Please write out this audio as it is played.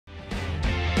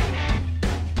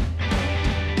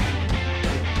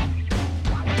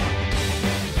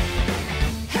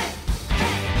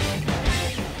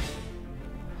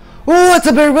What's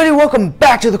up, everybody? Welcome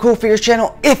back to the CoolFigurez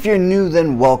channel. If you're new,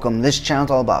 then welcome. This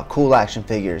channel's all about cool action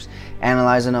figures,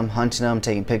 analyzing them, hunting them,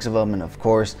 taking pics of them, and of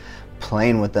course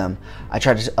playing with them. I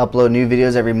try to upload new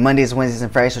videos every Mondays, Wednesdays,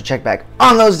 and Fridays, so check back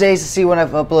on those days to see when I've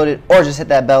uploaded, or just hit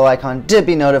that bell icon to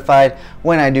be notified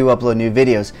when I do upload new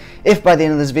videos. If by the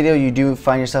end of this video you do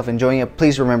find yourself enjoying it,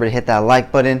 please remember to hit that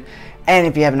like button. And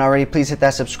if you haven't already, please hit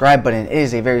that subscribe button. It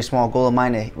is a very small goal of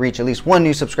mine to reach at least one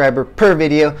new subscriber per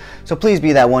video. So please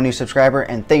be that one new subscriber,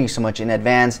 and thank you so much in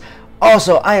advance.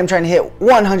 Also, I am trying to hit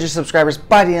 100 subscribers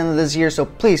by the end of this year. So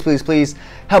please, please, please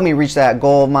help me reach that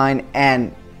goal of mine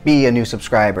and be a new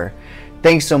subscriber.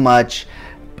 Thanks so much.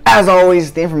 As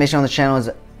always, the information on the channel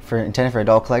is intended for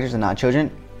adult collectors and not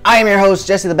children. I am your host,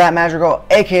 Jesse the Bat Madrigal,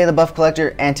 aka the Buff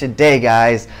Collector. And today,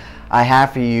 guys, I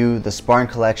have for you the Spartan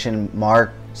Collection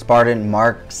Spartan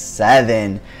Mark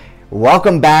VII.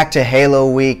 Welcome back to Halo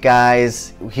week,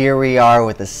 guys. Here we are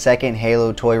with the second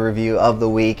Halo toy review of the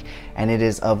week, and it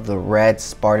is of the red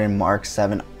Spartan Mark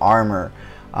VII armor.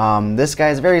 This guy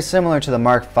is very similar to the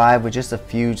Mark V with just a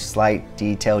few slight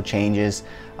detail changes,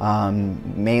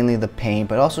 mainly the paint,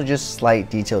 but also just slight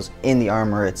details in the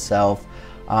armor itself.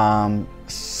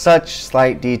 Such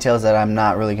slight details that I'm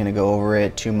not really going to go over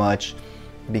it too much,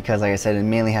 because like I said, it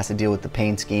mainly has to deal with the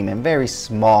paint scheme and very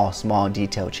small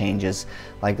detail changes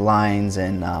like lines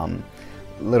and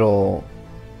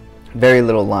very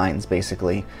little lines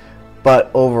basically.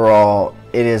 But overall,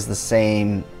 it is the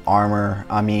same armor.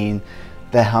 I mean,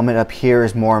 the helmet up here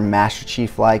is more Master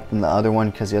Chief like than the other one,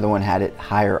 because the other one had it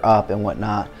higher up and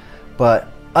whatnot. But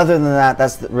other than that,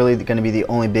 that's really going to be the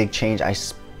only big change I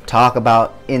talk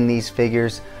about in these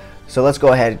figures. So let's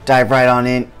go ahead, dive right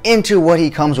on into what he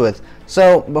comes with.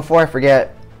 So before I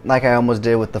forget, like I almost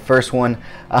did with the first one,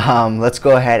 let's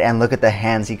go ahead and look at the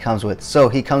hands he comes with. So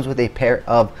he comes with a pair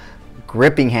of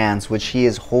gripping hands, which he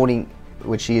is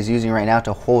using right now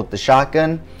to hold the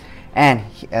shotgun. And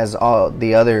as all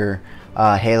the other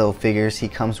Halo figures, he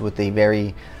comes with a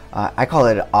very, I call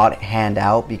it an odd hand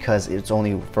out, because it's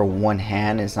only for one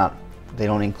hand. It's not, they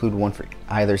don't include one for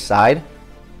either side.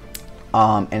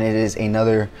 And it is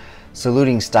another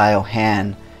saluting style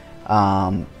hand.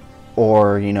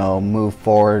 Or, you know, move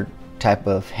forward type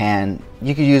of hand.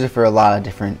 You could use it for a lot of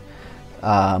different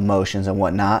motions and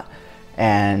whatnot.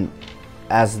 And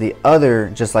as the other,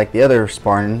 just like the other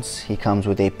Spartans, he comes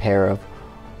with a pair of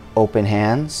open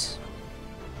hands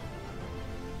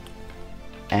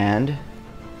and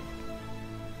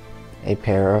a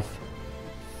pair of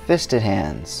fisted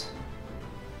hands,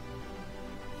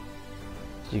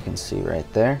 as you can see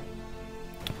right there.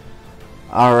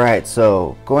 Alright,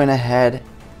 so going ahead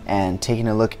and taking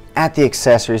a look at the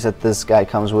accessories that this guy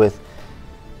comes with.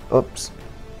 Oops.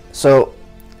 So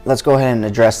let's go ahead and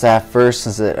address that first,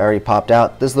 since it already popped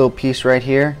out. This little piece right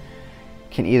here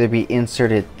can either be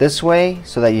inserted this way,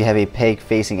 so that you have a peg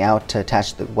facing out to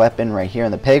attach the weapon right here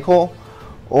in the peg hole,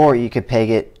 or you could peg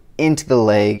it into the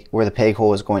leg where the peg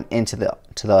hole is going into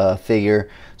the figure,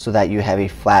 so that you have a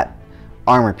flat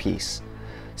armor piece.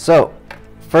 So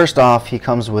first off, he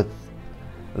comes with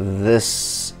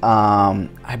this,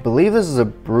 I believe this is a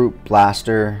Brute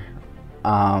Blaster.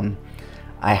 I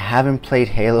haven't played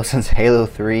Halo since Halo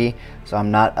 3, so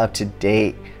I'm not up to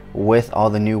date with all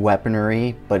the new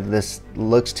weaponry, but this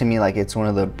looks to me like it's one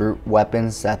of the Brute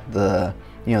weapons that the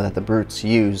Brutes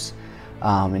use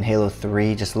in Halo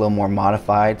 3, just a little more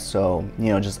modified, so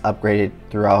just upgraded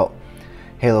throughout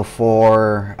Halo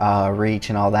 4, Reach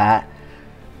and all that.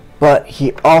 But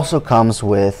he also comes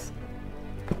with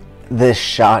this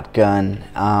shotgun.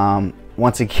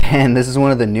 Once again, this is one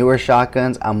of the newer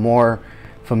shotguns. I'm more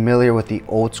familiar with the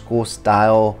old school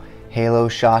style Halo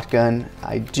shotgun.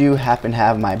 I do happen to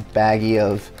have my baggie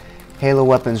of Halo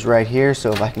weapons right here,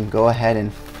 so if I can go ahead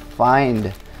and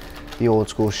find the old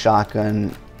school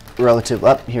shotgun relative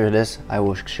up, here it is, I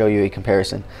will show you a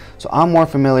comparison. So I'm more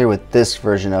familiar with this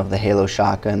version of the Halo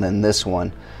shotgun than this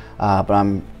one, but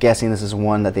I'm guessing this is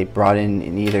one that they brought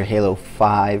in either Halo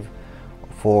 5,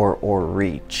 4, or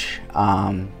Reach.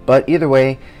 But either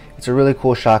way, it's a really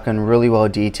cool shotgun, really well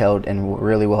detailed and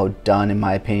really well done in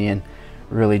my opinion.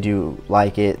 Really do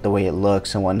like it, the way it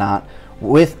looks and whatnot.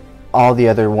 With all the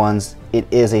other ones, it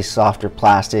is a softer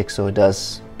plastic, so it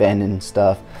does bend and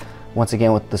stuff. Once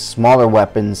again, with the smaller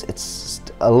weapons, it's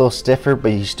a little stiffer,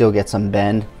 but you still get some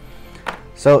bend.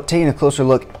 So taking a closer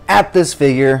look at this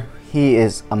figure, he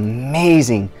is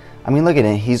amazing. I mean, look at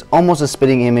it. He's almost a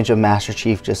spitting image of Master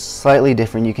Chief, just slightly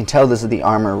different. You can tell this is the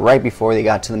armor right before they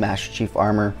got to the Master Chief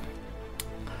armor.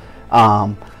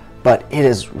 But it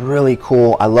is really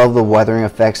cool. I love the weathering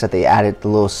effects that they added, the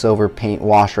little silver paint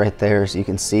wash right there, so you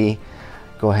can see.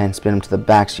 Go ahead and spin him to the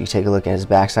back so you take a look at his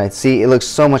backside. See, it looks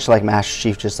so much like Master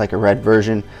Chief, just like a red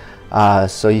version.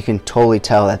 So you can totally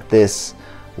tell that this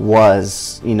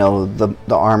was, you know,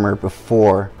 the armor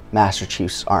before Master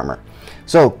Chief's armor.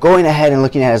 So going ahead and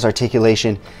looking at his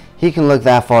articulation, he can look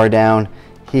that far down,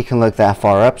 he can look that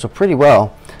far up, so pretty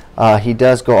well. He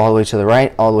does go all the way to the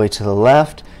right, all the way to the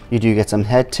left. You do get some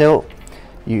head tilt.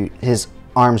 His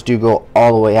arms do go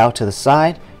all the way out to the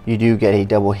side. You do get a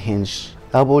double hinge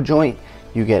elbow joint.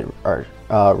 You get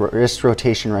wrist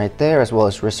rotation right there, as well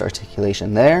as wrist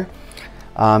articulation there.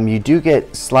 You do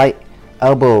get slight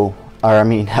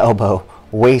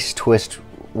waist twist,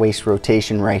 waist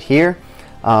rotation right here.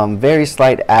 Very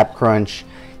slight ab crunch.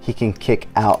 He can kick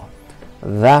out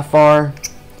that far.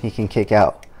 He can kick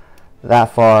out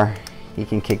that far. He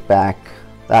can kick back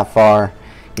that far.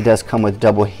 He does come with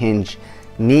double hinge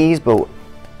knees, but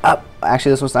up.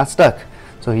 Actually, this one's not stuck.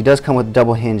 So he does come with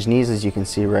double hinge knees, as you can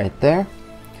see right there.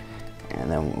 And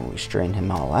then when we straighten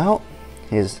him all out,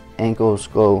 his ankles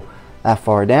go that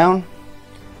far down,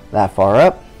 that far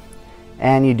up,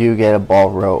 and you do get a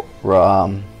ball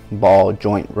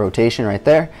joint rotation right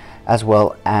there, as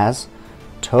well as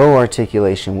toe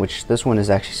articulation, which this one is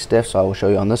actually stiff, so I will show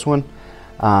you on this one.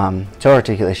 Toe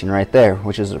articulation right there,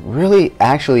 which is really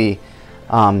actually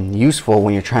useful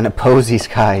when you're trying to pose these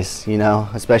guys, you know,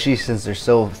 especially since they're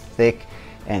so thick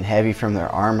and heavy from their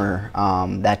armor.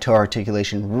 That toe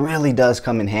articulation really does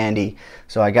come in handy,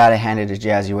 so I gotta hand it to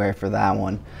Jazzyware for that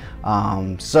one.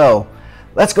 So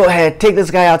let's go ahead, take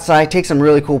this guy outside, take some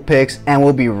really cool pics, and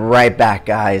we'll be right back,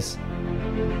 guys.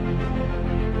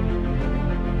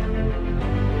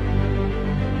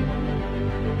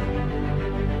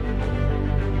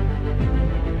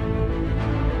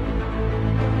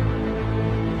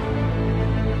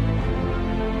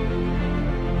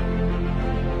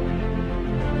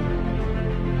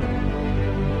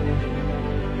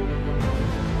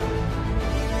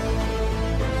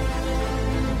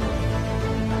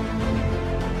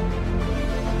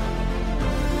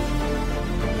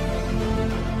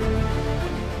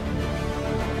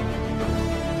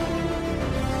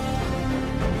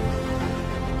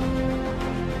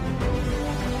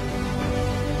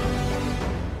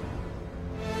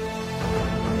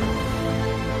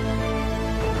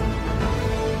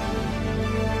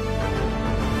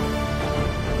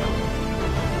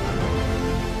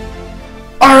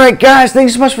 Alright guys,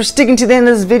 thanks so much for sticking to the end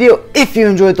of this video. If you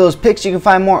enjoyed those pics, you can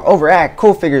find more over at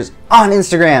CoolFigurez on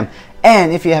Instagram.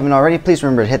 And if you haven't already, please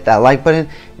remember to hit that like button.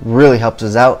 It really helps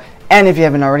us out. And if you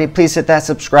haven't already, please hit that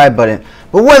subscribe button.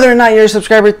 But whether or not you're a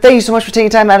subscriber, thank you so much for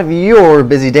taking time out of your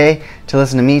busy day to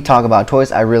listen to me talk about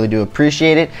toys. I really do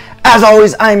appreciate it. As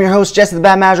always, I am your host, Jesse the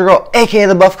Bad Magic Girl, aka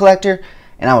the Buff Collector,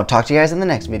 and I will talk to you guys in the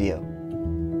next video.